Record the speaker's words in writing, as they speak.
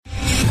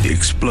The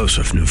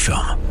explosive new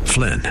film,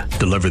 Flynn,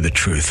 deliver the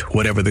truth,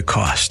 whatever the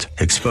cost.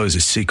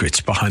 Exposes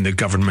secrets behind the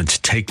government's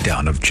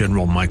takedown of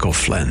General Michael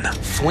Flynn.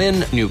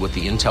 Flynn knew what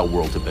the intel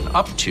world had been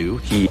up to.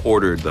 He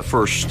ordered the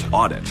first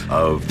audit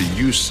of the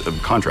use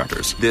of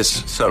contractors.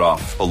 This set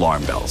off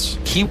alarm bells.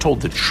 He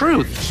told the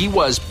truth. He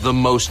was the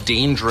most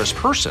dangerous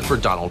person for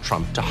Donald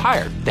Trump to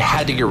hire. They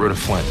had to get rid of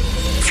Flynn.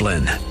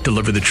 Flynn,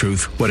 deliver the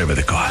truth, whatever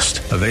the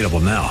cost. Available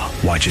now.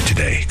 Watch it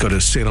today. Go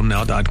to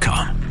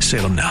salemnow.com.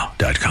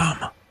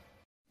 salemnow.com.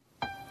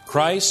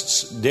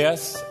 Christ's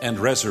death and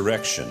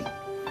resurrection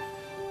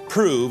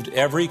proved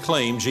every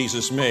claim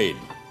Jesus made,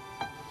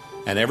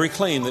 and every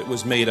claim that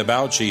was made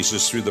about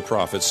Jesus through the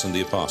prophets and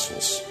the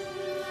apostles.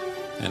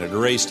 And it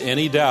erased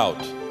any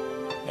doubt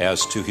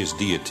as to his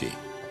deity.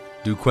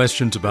 Do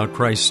questions about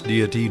Christ's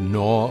deity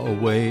gnaw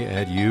away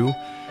at you?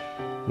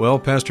 Well,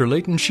 Pastor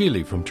Leighton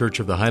Sheely from Church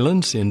of the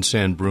Highlands in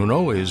San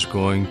Bruno is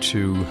going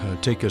to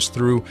take us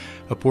through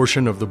a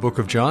portion of the book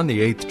of John, the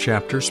 8th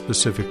chapter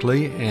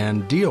specifically,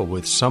 and deal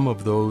with some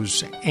of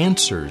those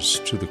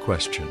answers to the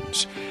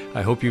questions.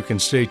 I hope you can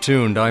stay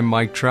tuned. I'm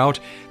Mike Trout.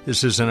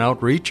 This is an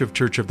outreach of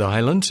Church of the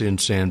Highlands in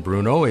San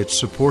Bruno. It's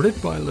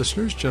supported by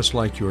listeners just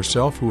like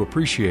yourself who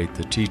appreciate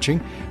the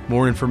teaching.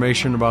 More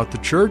information about the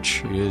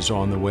church is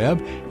on the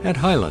web at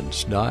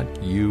highlands.us.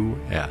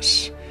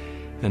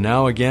 And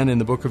now again in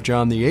the book of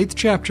John, the 8th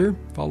chapter.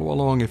 Follow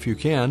along if you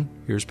can.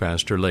 Here's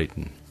Pastor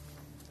Leighton.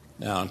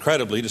 Now,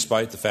 incredibly,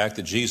 despite the fact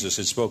that Jesus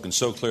had spoken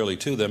so clearly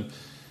to them,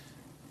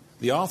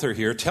 the author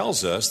here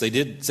tells us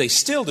they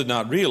still did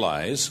not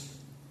realize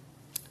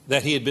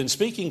that he had been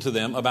speaking to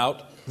them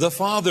about the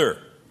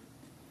Father.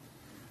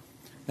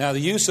 Now, the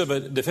use of a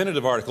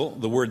definitive article,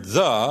 the word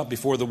 "the"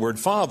 before the word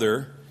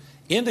 "Father,"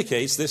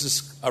 indicates this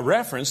is a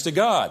reference to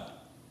God,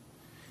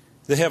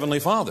 the Heavenly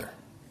Father.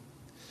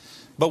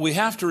 But we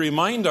have to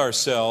remind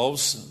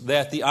ourselves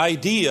that the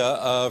idea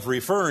of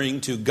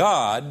referring to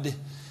God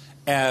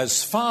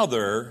as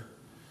Father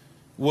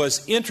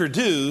was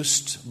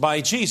introduced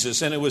by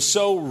Jesus, and it was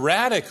so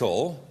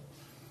radical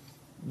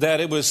that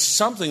it was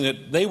something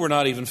that they were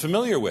not even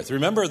familiar with.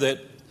 Remember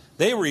that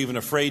they were even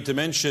afraid to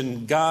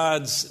mention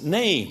God's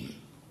name.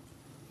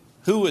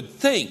 Who would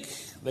think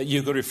that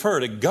you could refer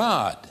to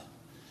God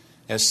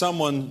as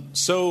someone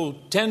so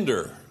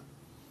tender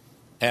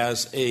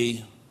as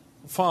a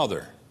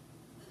father?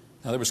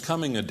 Now, there was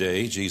coming a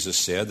day, Jesus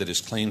said, that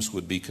his claims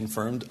would be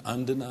confirmed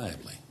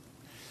undeniably.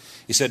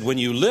 He said, "When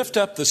you lift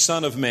up the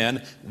Son of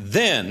Man,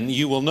 then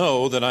you will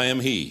know that I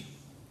am he."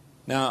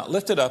 Now,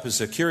 lifted up is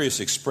a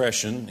curious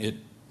expression. It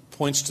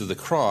points to the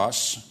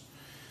cross.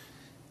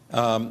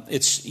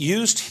 It's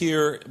used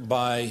here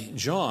by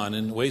John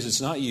in ways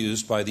it's not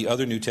used by the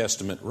other New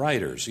Testament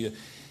writers.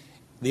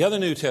 The other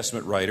New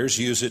Testament writers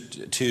use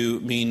it to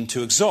mean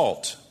to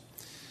exalt.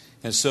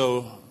 And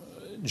so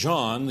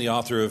John, the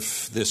author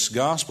of this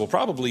gospel,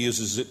 probably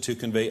uses it to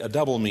convey a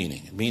double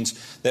meaning. It means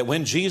that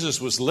when Jesus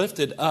was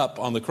lifted up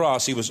on the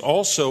cross, he was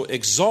also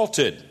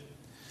exalted,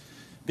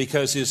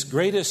 because his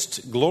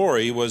greatest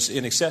glory was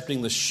in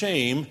accepting the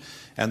shame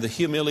and the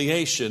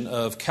humiliation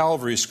of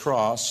Calvary's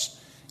cross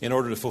in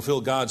order to fulfill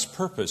God's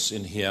purpose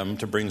in him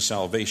to bring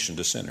salvation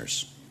to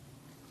sinners.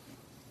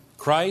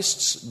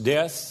 Christ's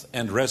death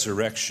and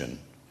resurrection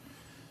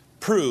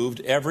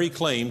proved every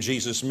claim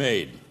Jesus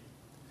made,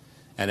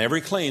 and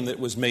every claim that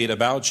was made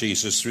about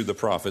Jesus through the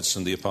prophets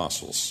and the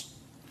apostles.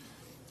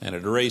 And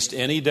it erased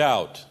any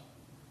doubt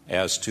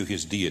as to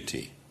his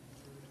deity.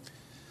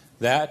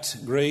 That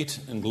great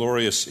and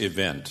glorious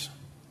event,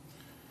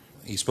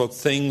 he spoke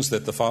things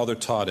that the Father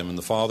taught him, and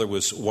the Father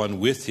was one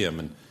with him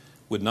and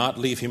would not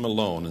leave him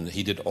alone, and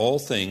he did all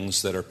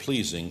things that are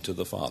pleasing to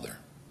the Father.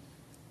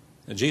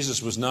 And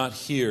Jesus was not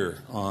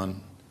here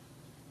on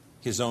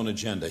his own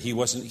agenda. He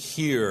wasn't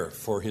here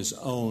for his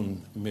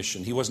own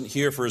mission. He wasn't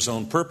here for his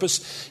own purpose.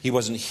 He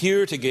wasn't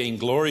here to gain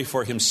glory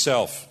for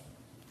himself.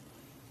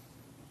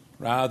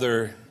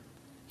 Rather,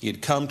 he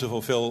had come to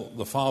fulfill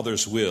the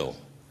Father's will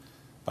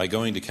by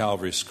going to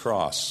Calvary's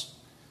cross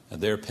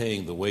and there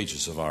paying the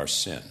wages of our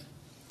sin.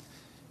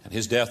 And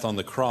his death on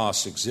the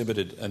cross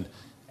exhibited an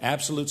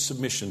absolute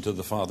submission to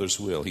the Father's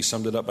will. He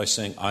summed it up by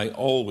saying, "I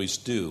always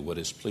do what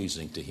is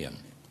pleasing to him,"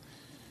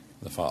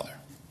 the Father.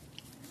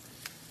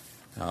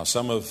 Now,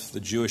 some of the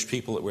Jewish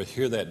people that were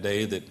here that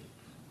day that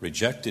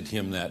rejected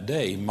him that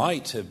day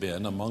might have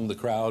been among the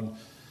crowd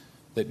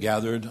that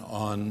gathered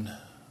on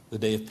the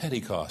day of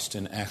Pentecost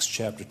in Acts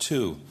chapter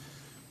 2,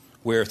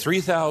 where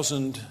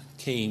 3,000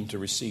 came to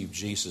receive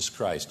Jesus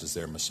Christ as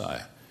their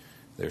Messiah,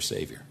 their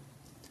Savior.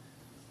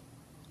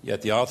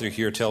 Yet the author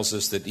here tells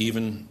us that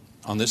even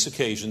on this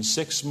occasion,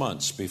 6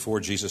 months before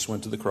Jesus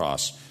went to the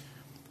cross,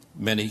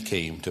 many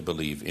came to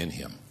believe in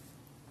him.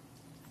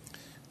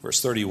 Verse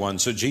 31,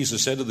 "So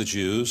Jesus said to the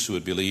Jews who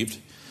had believed,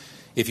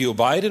 'If you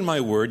abide in my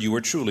word, you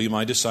are truly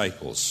my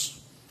disciples,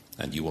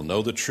 and you will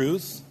know the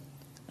truth,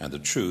 and the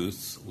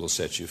truth will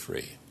set you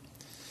free.'"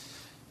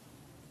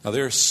 Now,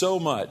 there's so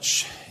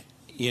much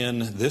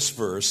in this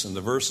verse and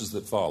the verses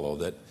that follow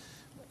that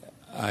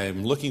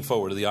I'm looking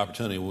forward to the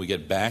opportunity when we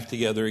get back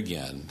together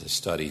again to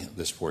study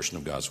this portion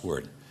of God's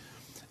Word.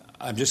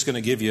 I'm just going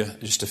to give you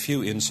just a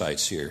few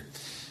insights here.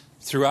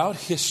 Throughout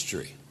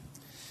history,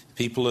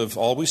 people have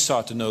always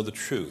sought to know the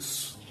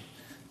truth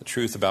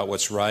about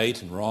what's right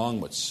and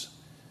wrong, what's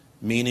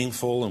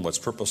meaningful and what's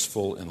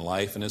purposeful in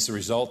life. And as a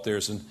result,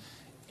 there's an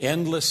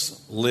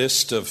endless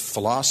list of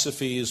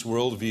philosophies,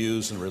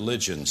 worldviews, and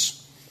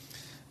religions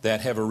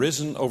that have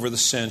arisen over the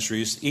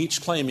centuries,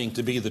 each claiming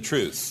to be the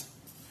truth,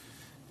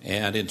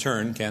 and in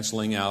turn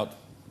canceling out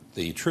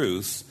the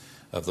truth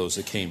of those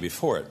that came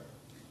before it.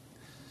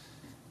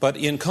 But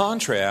in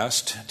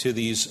contrast to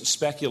these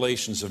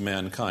speculations of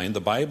mankind, the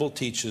Bible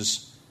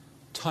teaches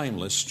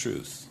timeless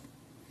truth.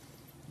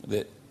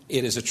 That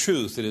it is a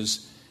truth that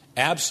is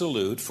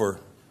absolute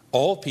for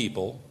all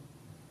people,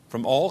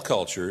 from all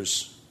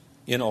cultures,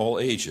 in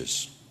all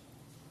ages.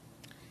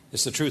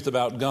 It's the truth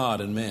about God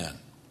and man,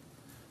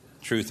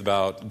 truth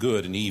about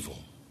good and evil,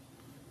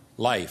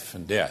 life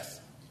and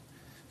death,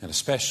 and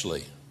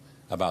especially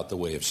about the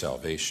way of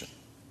salvation.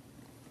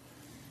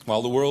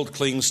 While the world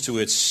clings to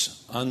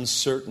its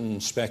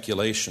uncertain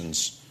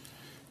speculations,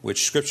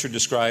 which Scripture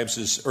describes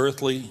as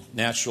earthly,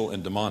 natural,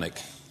 and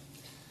demonic,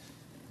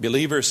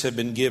 believers have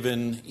been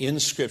given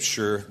in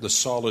Scripture the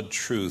solid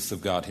truth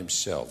of God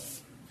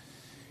Himself.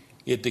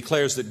 It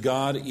declares that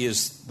God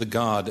is the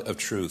God of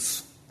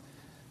truth,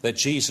 that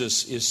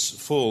Jesus is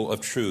full of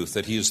truth,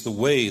 that He is the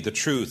way, the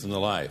truth, and the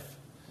life,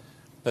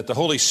 that the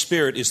Holy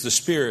Spirit is the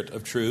Spirit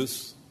of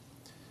truth,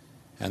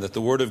 and that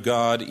the Word of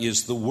God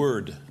is the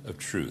Word of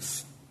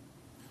truth.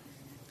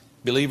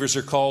 Believers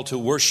are called to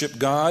worship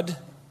God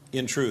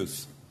in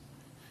truth,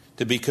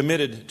 to be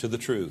committed to the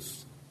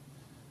truth,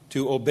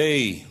 to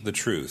obey the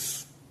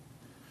truth,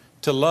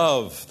 to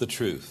love the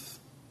truth,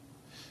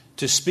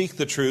 to speak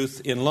the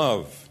truth in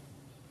love,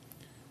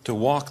 to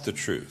walk the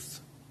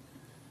truth.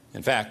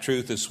 In fact,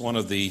 truth is one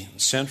of the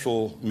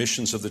central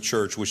missions of the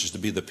church, which is to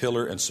be the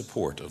pillar and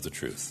support of the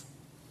truth.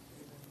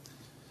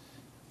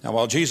 Now,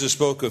 while Jesus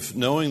spoke of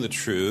knowing the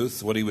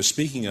truth, what He was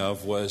speaking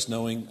of was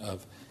knowing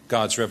of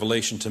God's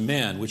revelation to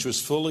man, which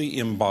was fully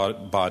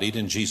embodied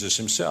in Jesus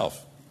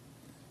Himself.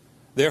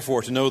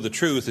 Therefore, to know the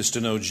truth is to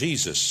know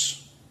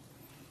Jesus.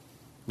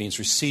 It means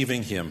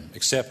receiving Him,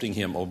 accepting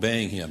Him,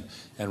 obeying Him,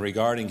 and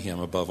regarding Him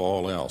above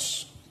all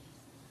else.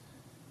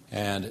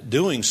 And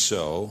doing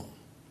so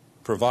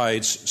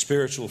provides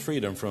spiritual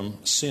freedom from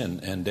sin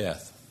and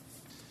death.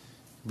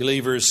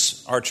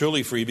 Believers are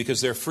truly free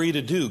because they're free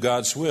to do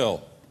God's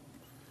will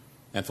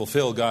and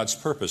fulfill God's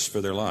purpose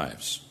for their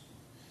lives.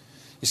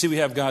 You see, we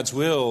have God's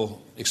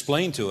will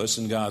explained to us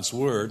in God's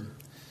Word,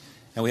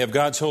 and we have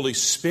God's Holy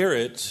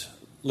Spirit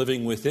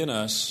living within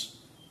us,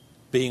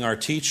 being our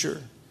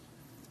teacher,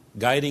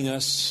 guiding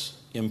us,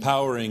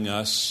 empowering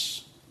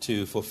us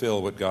to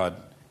fulfill what God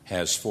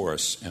has for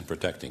us and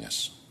protecting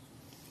us.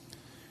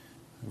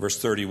 Verse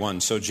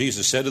 31, so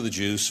Jesus said to the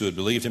Jews who had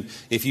believed Him,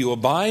 if you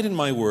abide in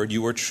my word,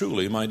 you are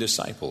truly my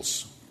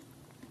disciples.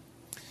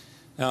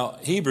 Now,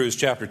 Hebrews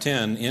chapter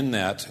 10, in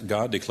that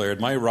God declared,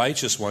 my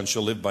righteous one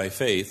shall live by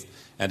faith,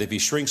 and if he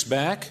shrinks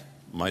back,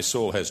 my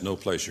soul has no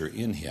pleasure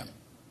in him.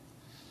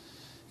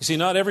 You see,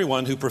 not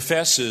everyone who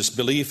professes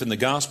belief in the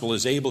gospel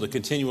is able to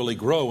continually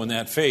grow in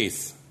that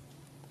faith.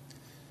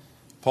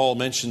 Paul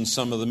mentions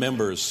some of the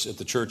members at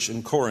the church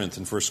in Corinth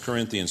in 1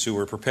 Corinthians who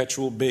were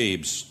perpetual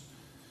babes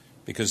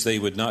because they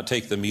would not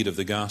take the meat of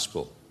the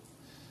gospel.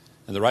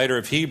 And the writer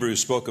of Hebrews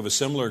spoke of a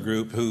similar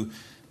group who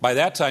by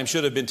that time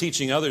should have been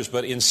teaching others,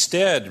 but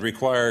instead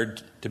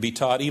required to be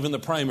taught even the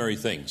primary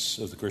things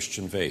of the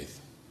Christian faith.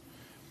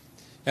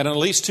 And on at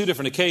least two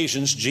different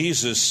occasions,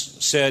 Jesus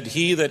said,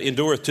 he that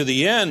endureth to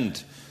the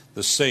end,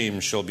 the same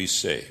shall be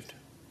saved.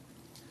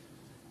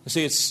 You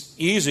see, it's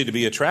easy to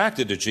be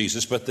attracted to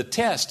Jesus, but the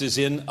test is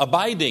in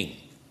abiding.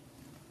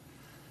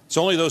 It's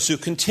only those who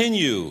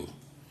continue,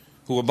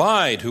 who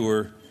abide, who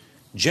are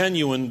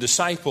genuine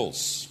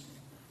disciples.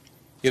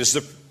 It is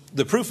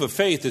the proof of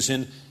faith is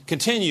in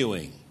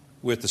continuing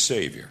with the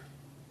Savior.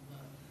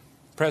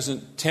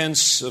 Present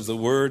tense of the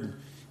word,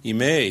 he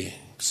may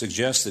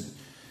suggest that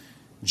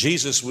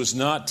Jesus was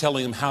not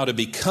telling them how to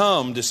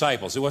become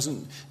disciples.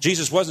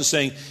 Jesus wasn't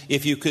saying,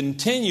 if you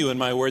continue in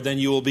my word, then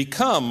you will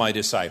become my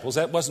disciples.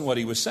 That wasn't what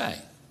he was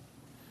saying.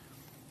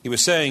 He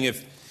was saying,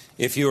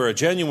 if you are a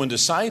genuine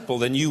disciple,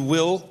 then you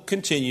will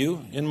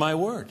continue in my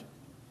word.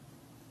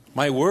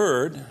 My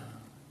word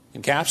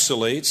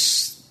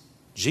encapsulates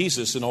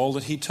Jesus and all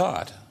that he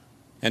taught.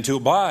 And to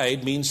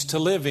abide means to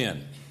live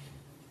in,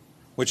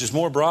 which is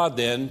more broad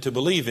than to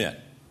believe in,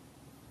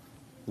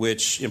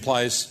 which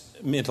implies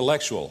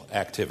intellectual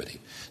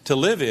activity. To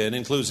live in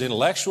includes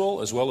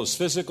intellectual as well as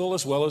physical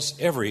as well as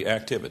every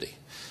activity.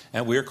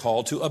 And we are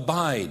called to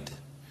abide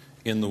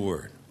in the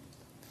Word.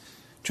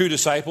 True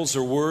disciples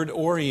are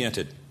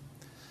word-oriented.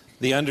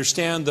 They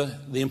understand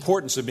the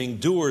importance of being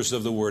doers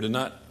of the Word and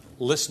not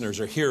listeners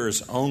or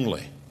hearers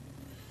only.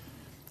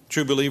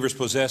 True believers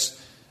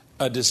possess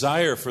a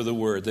desire for the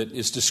Word that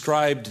is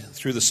described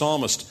through the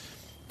psalmist.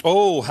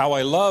 Oh, how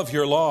I love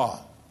your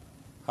law.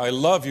 How I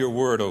love your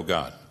Word, O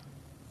God.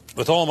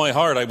 With all my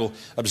heart I will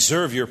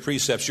observe your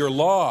precepts. Your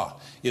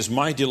law is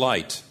my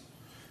delight.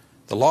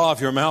 The law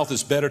of your mouth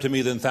is better to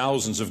me than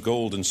thousands of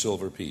gold and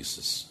silver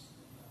pieces.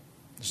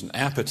 There's an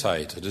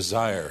appetite, a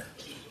desire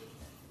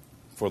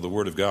for the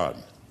Word of God.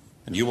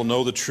 And you will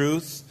know the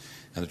truth,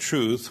 and the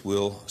truth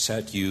will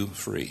set you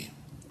free.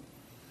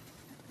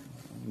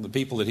 The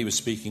people that he was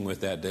speaking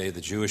with that day,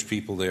 the Jewish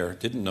people there,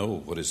 didn't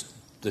know what is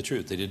the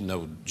truth. They didn't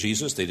know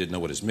Jesus. They didn't know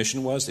what his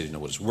mission was. They didn't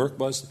know what his work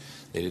was.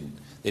 They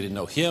didn't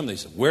know him. They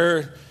said,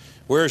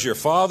 Where's your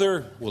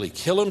father? Will he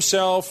kill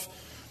himself?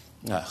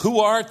 Who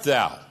art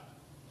thou?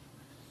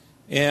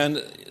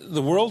 And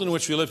the world in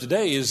which we live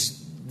today is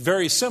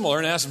very similar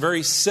and asks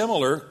very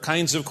similar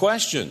kinds of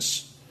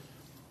questions.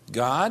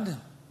 God,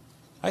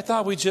 I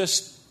thought we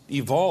just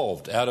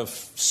evolved out of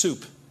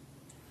soup.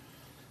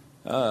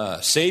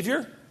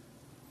 Savior?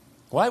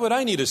 Why would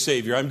I need a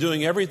Savior? I'm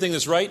doing everything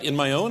that's right in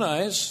my own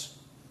eyes.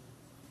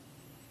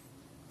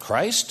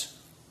 Christ?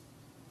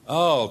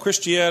 Oh,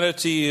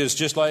 Christianity is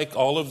just like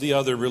all of the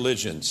other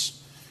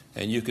religions,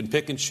 and you can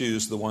pick and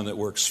choose the one that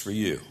works for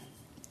you.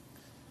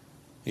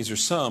 These are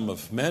some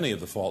of many of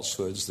the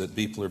falsehoods that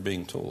people are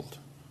being told.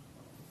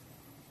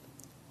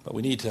 But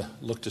we need to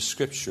look to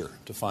Scripture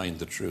to find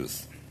the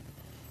truth.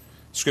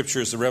 Scripture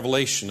is the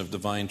revelation of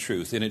divine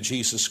truth. In it,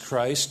 Jesus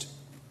Christ,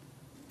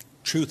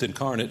 truth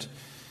incarnate,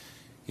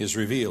 is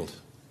revealed.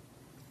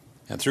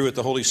 And through it,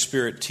 the Holy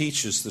Spirit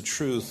teaches the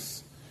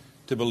truth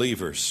to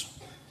believers.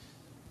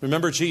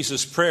 Remember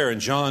Jesus' prayer in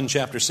John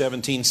chapter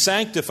 17,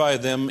 sanctify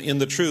them in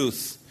the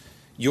truth.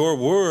 Your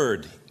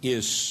word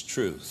is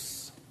truth.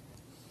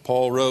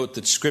 Paul wrote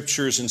that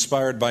Scripture is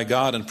inspired by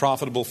God and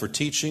profitable for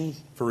teaching,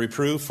 for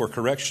reproof, for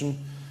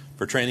correction,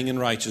 for training in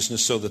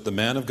righteousness, so that the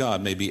man of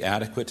God may be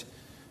adequate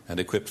and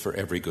equipped for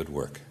every good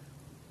work.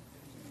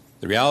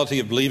 The reality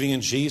of believing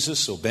in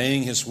Jesus,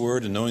 obeying his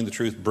word, and knowing the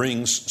truth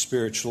brings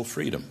spiritual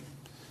freedom.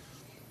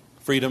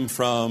 Freedom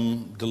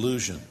from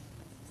delusion.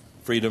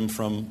 Freedom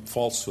from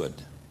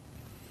falsehood.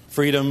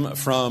 Freedom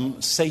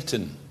from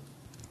Satan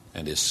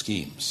and his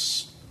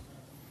schemes.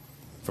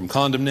 From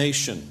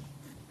condemnation.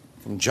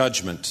 From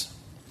judgment,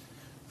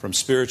 from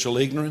spiritual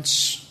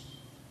ignorance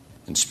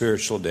and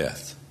spiritual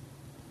death,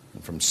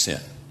 and from sin.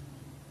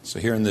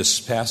 So here in this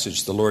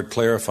passage, the Lord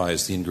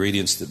clarifies the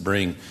ingredients that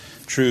bring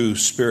true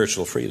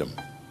spiritual freedom.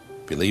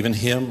 Believe in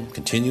him,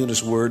 continue in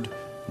his word,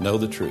 know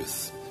the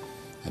truth,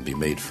 and be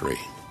made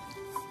free.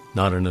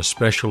 Not an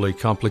especially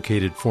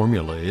complicated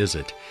formula, is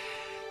it?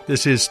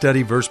 This is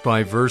Study Verse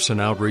by Verse, an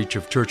outreach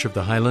of Church of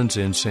the Highlands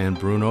in San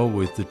Bruno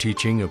with the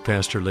teaching of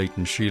Pastor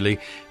Leighton Sheely.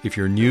 If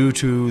you're new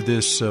to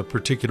this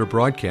particular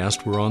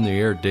broadcast, we're on the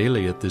air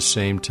daily at this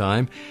same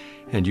time,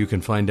 and you can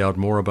find out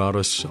more about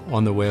us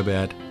on the web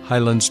at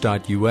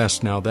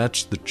highlands.us. Now,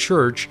 that's the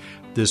church.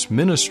 This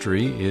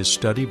ministry is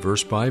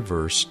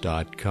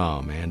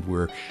studyversebyverse.com, and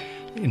we're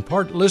in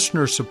part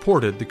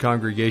listener-supported. The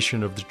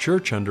congregation of the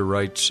church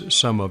underwrites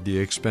some of the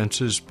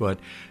expenses, but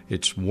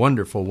it's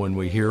wonderful when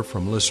we hear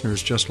from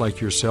listeners just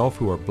like yourself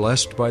who are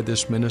blessed by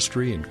this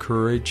ministry,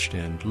 encouraged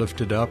and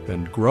lifted up,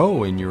 and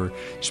grow in your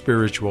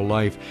spiritual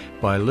life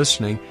by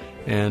listening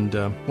and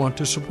want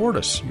to support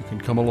us. You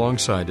can come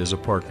alongside as a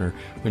partner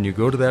when you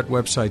go to that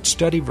website,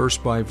 Study Verse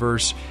by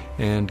Verse,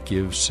 and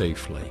give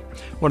safely.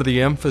 One of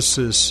the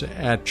emphasis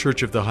at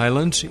Church of the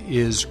Highlands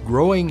is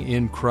growing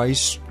in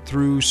Christ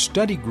through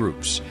study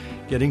groups,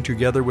 getting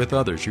together with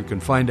others. You can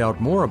find out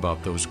more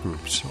about those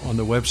groups on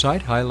the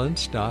website,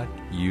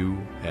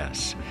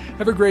 highlands.us.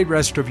 Have a great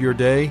rest of your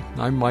day.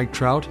 I'm Mike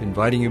Trout,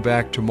 inviting you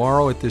back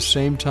tomorrow at this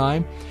same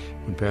time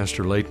when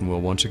Pastor Leighton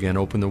will once again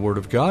open the Word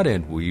of God,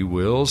 and we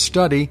will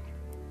study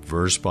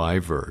verse by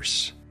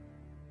verse.